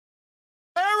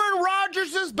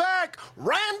Rodgers is back,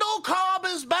 Randall Cobb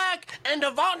is back, and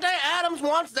Davante Adams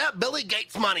wants that Billy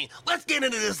Gates money. Let's get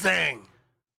into this thing.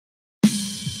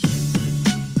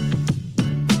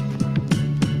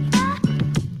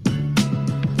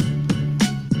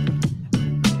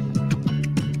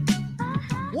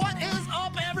 What is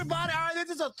up, everybody? All right, this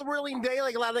is a thrilling day.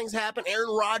 Like, a lot of things happen. Aaron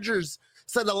Rodgers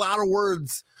said a lot of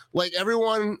words. Like,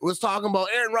 everyone was talking about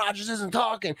Aaron Rodgers isn't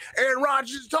talking. Aaron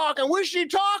Rodgers is talking. Wish he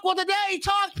talked. Well, today he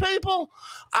talked, people.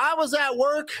 I was at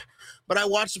work, but I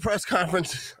watched the press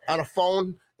conference on a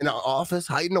phone in an office,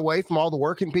 hiding away from all the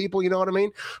working people, you know what I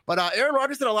mean? But Aaron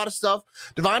Rodgers did a lot of stuff.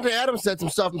 Davante Adams said some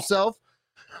stuff himself.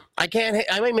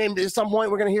 Maybe at some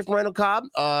point we're going to hear from Randall Cobb.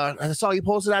 I saw he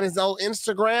posted on his old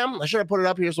Instagram. I should have put it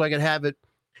up here so I could have it.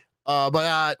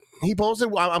 But he posted,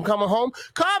 I'm coming home.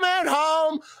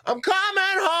 I'm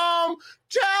coming home.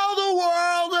 Tell the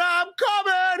world that I'm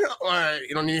coming. All right,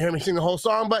 you don't need to hear me sing the whole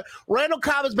song, but Randall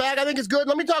Cobb is back. I think it's good.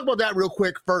 Let me talk about that real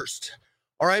quick first.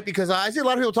 All right, because I see a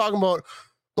lot of people talking about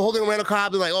the whole thing with Randall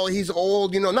Cobb. They're like, oh, he's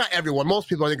old. You know, not everyone. Most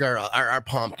people, I think, are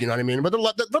pumped. You know what I mean? But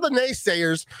for the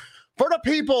naysayers, for the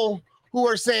people who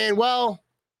are saying, well,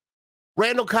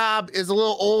 Randall Cobb is a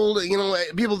little old, you know,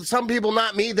 some people,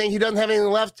 not me, think he doesn't have anything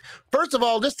left. First of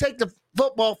all, just take the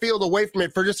football field away from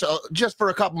it for just for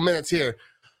a couple minutes here.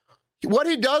 What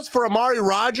he does for Amari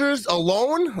Rodgers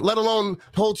alone, let alone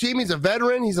the whole team, he's a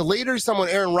veteran, he's a leader, someone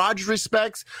Aaron Rodgers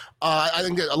respects. I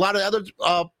think a lot of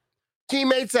other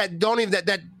teammates that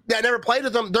that never played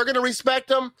with him, they're going to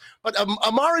respect him. But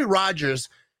Amari Rodgers,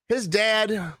 his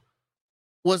dad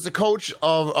was the coach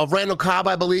of Randall Cobb,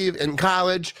 I believe, in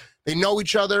college. They know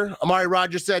each other. Amari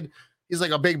Rodgers said he's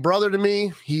like a big brother to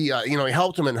me. He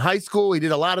helped him in high school. He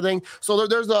did a lot of things. So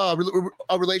there's a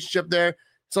relationship there.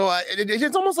 So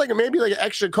it's almost like maybe like an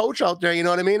extra coach out there. You know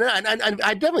what I mean? And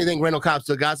I definitely think Randall Cobb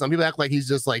still got some. People act like he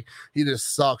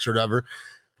just sucks or whatever.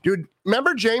 Dude,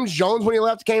 remember James Jones when he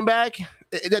left, came back?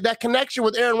 That connection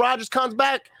with Aaron Rodgers comes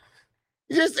back.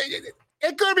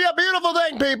 It could be a beautiful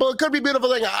thing, people. It could be a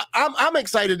beautiful thing. I'm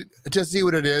excited to see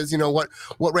what it is. You know what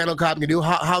Randall Cobb can do,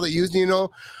 how they use. You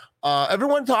know,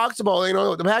 everyone talks about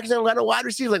the Packers haven't got no wide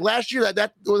receivers. Like last year,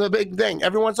 that was a big thing.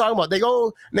 Everyone's talking about. They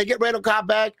go and they get Randall Cobb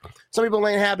back. Some people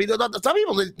ain't happy. Some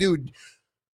people, dude,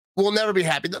 will never be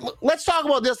happy. Let's talk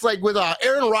about this. Like with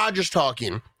Aaron Rodgers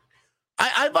talking,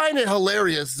 I find it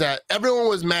hilarious that everyone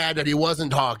was mad that he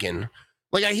wasn't talking.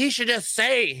 Like he should just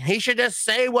say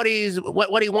what he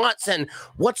wants and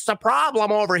what's the problem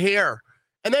over here.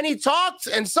 And then he talks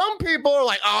and some people are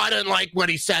like, oh, I didn't like what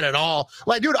he said at all.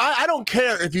 Like, dude, I don't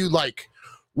care if you like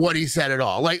what he said at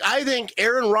all. Like, I think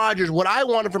Aaron Rodgers, what I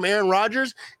wanted from Aaron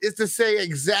Rodgers is to say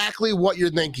exactly what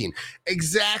you're thinking.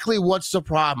 Exactly what's the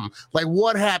problem. Like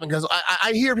what happened? Because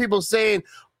I hear people saying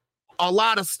a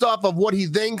lot of stuff of what he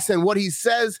thinks and what he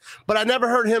says, but I never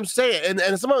heard him say it.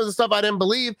 And some of the stuff I didn't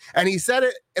believe, and he said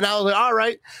it, and I was like, all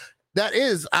right,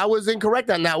 I was incorrect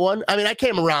on that one. I mean, I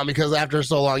came around because after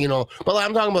so long, but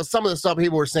I'm talking about some of the stuff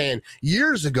people were saying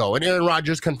years ago, and Aaron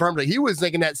Rodgers confirmed that he was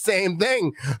thinking that same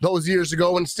thing those years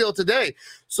ago and still today.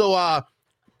 So I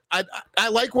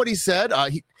like what he said.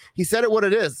 He said it what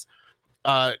it is.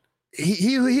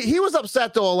 He was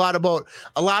upset though a lot about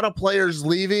a lot of players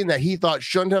leaving that he thought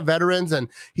shouldn't have, veterans, and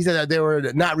he said that they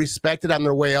were not respected on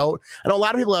their way out. And a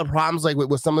lot of people have problems like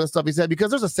with some of the stuff he said because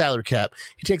there's a salary cap.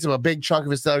 He takes up a big chunk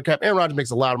of his salary cap. Aaron Rodgers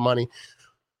makes a lot of money,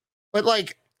 but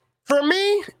like for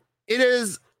me, it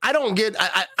is. I don't get.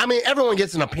 I mean, everyone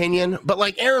gets an opinion, but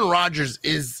like Aaron Rodgers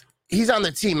he's on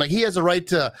the team. Like he has a right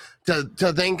to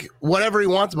think whatever he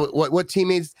wants about what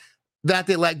teammates that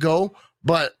they let go,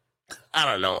 but. I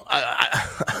don't know.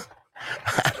 I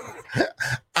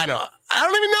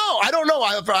don't even know. I don't know.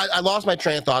 I lost my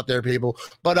train of thought there, people.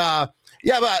 But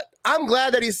yeah, but I'm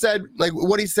glad that he said like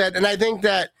what he said, and I think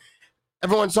that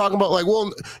everyone's talking about like,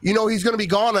 well, he's going to be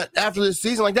gone after this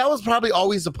season. Like that was probably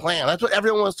always the plan. That's what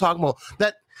everyone was talking about.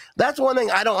 That's one thing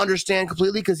I don't understand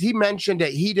completely because he mentioned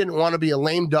that he didn't want to be a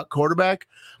lame duck quarterback,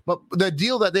 but the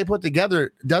deal that they put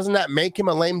together doesn't that make him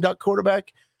a lame duck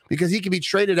quarterback? Because he could be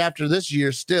traded after this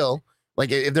year still. Like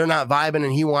if they're not vibing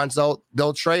and he wants out,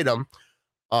 they'll trade him.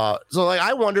 So like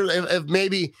I wonder if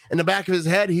maybe in the back of his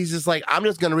head he's just like, I'm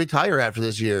just going to retire after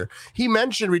this year. He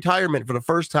mentioned retirement for the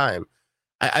first time.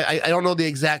 I don't know the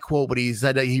exact quote, but he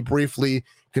said that he briefly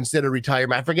considered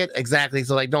retirement. I forget exactly,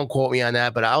 so like don't quote me on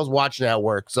that. But I was watching it at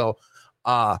work, so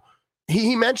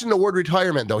he mentioned the word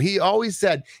retirement, though. He always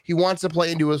said he wants to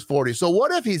play into his 40s. So what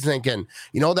if he's thinking,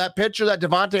 that picture that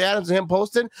Davante Adams and him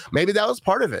posted, maybe that was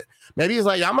part of it. Maybe he's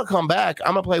like, I'm going to come back.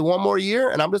 I'm going to play one more year,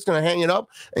 and I'm just going to hang it up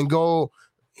and go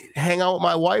hang out with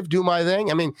my wife, do my thing.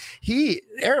 I mean,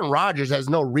 Aaron Rodgers has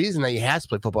no reason that he has to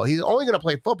play football. He's only going to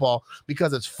play football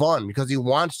because it's fun, because he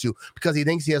wants to, because he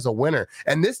thinks he has a winner.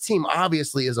 And this team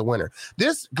obviously is a winner.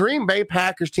 This Green Bay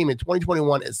Packers team in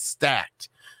 2021 is stacked.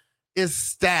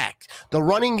 The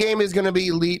running game is going to be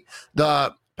elite.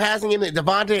 The passing game,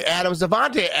 Davante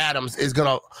Adams is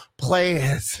going to play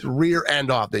his rear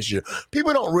end off this year.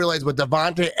 People don't realize what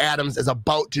Davante Adams is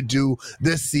about to do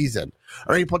this season.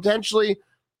 Or he potentially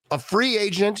a free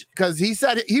agent, because he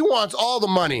said he wants all the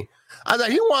money. I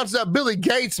thought he wants that Billy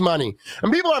Gates money.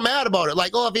 And people are mad about it.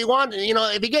 Like, oh,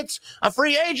 if he gets a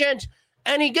free agent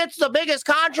and he gets the biggest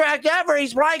contract ever,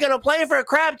 he's probably going to play for a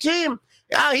crap team.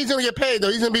 Yeah, he's gonna get paid though.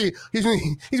 He's gonna be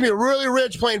really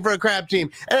rich playing for a crap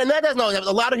team. And that doesn't always happen.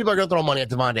 A lot of people are gonna throw money at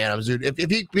Davante Adams, dude. If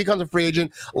he becomes a free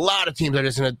agent, a lot of teams are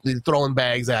just gonna be throwing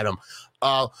bags at him.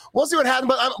 We'll see what happens.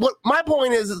 But what my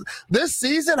point is this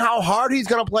season, how hard he's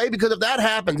gonna play. Because if that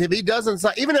happens, if he doesn't,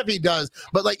 even if he does,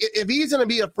 but like if he's gonna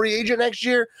be a free agent next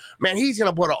year, man, he's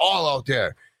gonna put it all out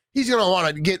there. He's gonna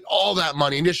want to get all that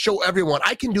money and just show everyone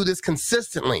I can do this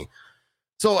consistently.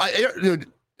 So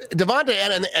dude, Davante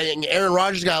and Aaron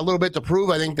Rodgers got a little bit to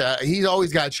prove. I think he's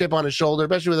always got a chip on his shoulder,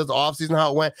 especially with his offseason, how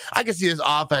it went. I can see his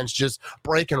offense just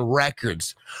breaking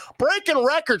records.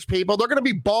 People. They're going to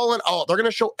be balling out. They're going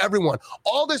to show everyone.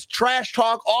 All this trash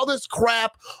talk, all this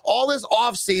crap, all this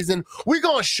offseason, we're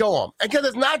going to show them. Because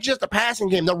it's not just a passing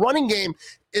game. The running game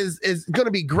is going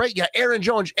to be great. Yeah, Aaron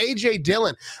Jones, A.J.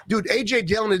 Dillon. Dude, A.J.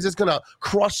 Dillon is just going to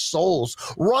crush souls,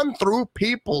 run through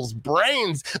people's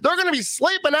brains. They're going to be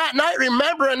sleeping at night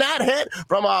remembering that hit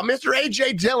from Mr.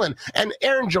 A.J. Dillon. And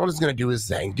Aaron Jones is going to do his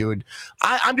thing, dude.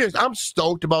 I'm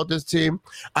stoked about this team.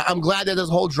 I'm glad that this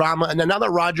whole drama, and now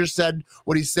that Rodgers said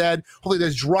what he said, hopefully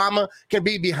this drama can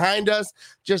be behind us.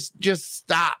 Just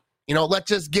stop. Let's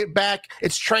just get back.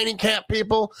 It's training camp,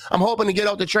 people. I'm hoping to get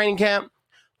out to training camp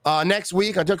next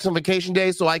week. I took some vacation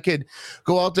days so I could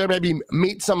go out there, maybe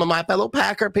meet some of my fellow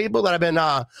Packer people that I've been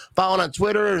following on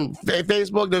Twitter and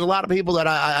Facebook. There's a lot of people that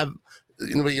I've,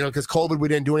 because COVID, we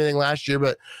didn't do anything last year,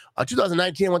 but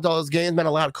 2019, I went to all those games, met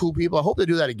a lot of cool people. I hope they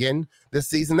do that again this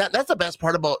season. That's the best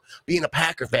part about being a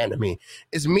Packer fan to me,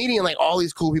 is meeting like all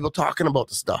these cool people talking about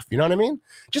the stuff. You know what I mean?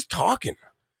 Just talking.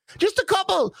 Just a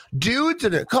couple dudes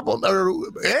and a couple, or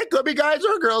it could be guys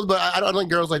or girls, but I don't think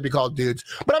girls like to be called dudes.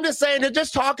 But I'm just saying that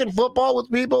just talking football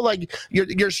with people, like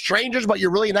you're strangers, but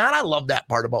you're really not. I love that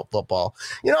part about football.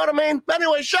 You know what I mean? But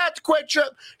anyway, shout out to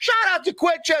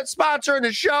Quick Trip sponsoring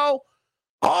the show.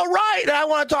 All right, I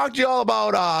want to talk to you all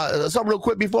about something real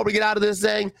quick before we get out of this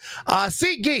thing.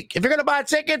 SeatGeek. If you're going to buy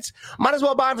tickets, might as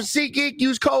well buy them from SeatGeek.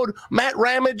 Use code Matt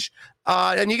Ramage,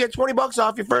 and you get $20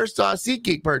 off your first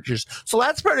SeatGeek purchase. So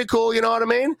that's pretty cool, you know what I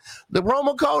mean? The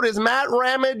promo code is Matt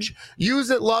Ramage. Use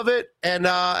it, love it, and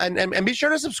be sure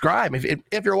to subscribe.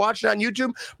 If you're watching on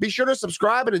YouTube, be sure to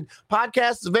subscribe. And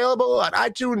podcast is available on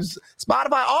iTunes,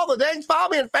 Spotify, all the things.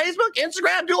 Follow me on Facebook,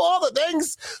 Instagram, do all the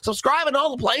things. Subscribe in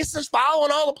all the places, follow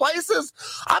in all the places.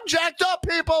 I'm jacked up,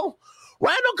 people.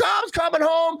 Randall Cobb's coming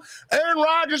home. Aaron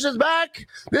Rodgers is back.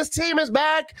 This team is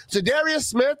back. Za'Darius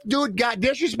Smith, dude, got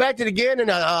disrespected again.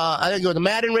 And I think it was the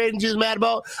Madden ratings he was mad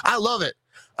about. I love it.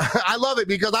 I love it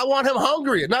because I want him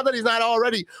hungry. Not that he's not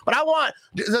already, but I want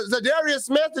Za'Darius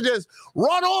Smith to just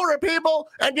run over people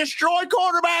and destroy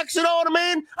quarterbacks. You know what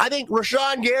I mean? I think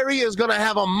Rashawn Gary is going to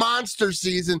have a monster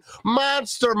season.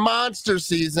 Monster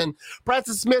season.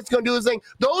 Preston Smith's going to do his thing.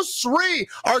 Those three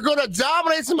are going to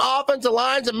dominate some offensive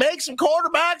lines and make some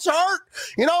quarterbacks hurt.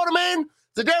 You know what I mean?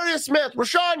 Za'Darius Smith,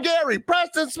 Rashawn Gary,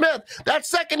 Preston Smith, that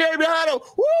secondary behind him.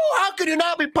 Woo, how could you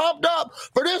not be pumped up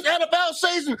for this NFL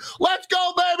season? Let's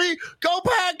go, baby. Go,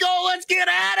 Pack, go. Let's get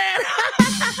at it.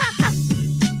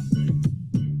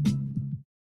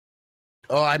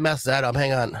 Oh, I messed that up.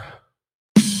 Hang on.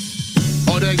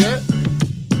 Oh, did I get it?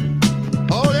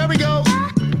 Oh, there we go.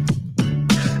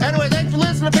 Anyway, thanks for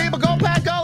listening, people. Go, Pack, go.